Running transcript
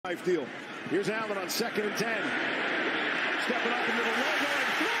life deal. Here's Allen on 2nd and 10. Stepping up into the logo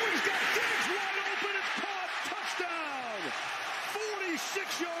and throwing. He's got Diggs wide open. It's caught. Touchdown.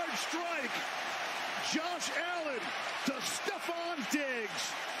 46-yard strike. Josh Allen to Stefon Diggs.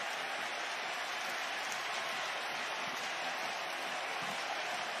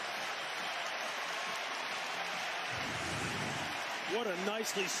 What a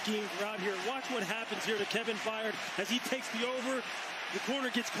nicely schemed route here. Watch what happens here to Kevin Byard as he takes the over. The corner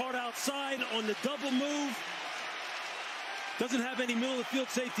gets caught outside on the double move. Doesn't have any middle of the field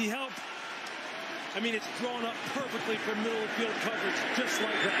safety help. I mean, it's drawn up perfectly for middle of the field coverage, just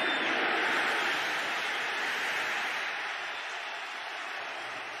like that.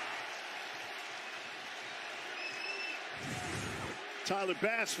 Tyler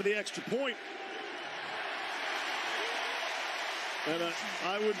Bass for the extra point. And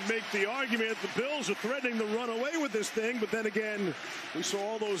I would make the argument the Bills are threatening to run away with this thing, but then again, we saw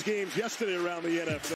all those games yesterday around the NFL.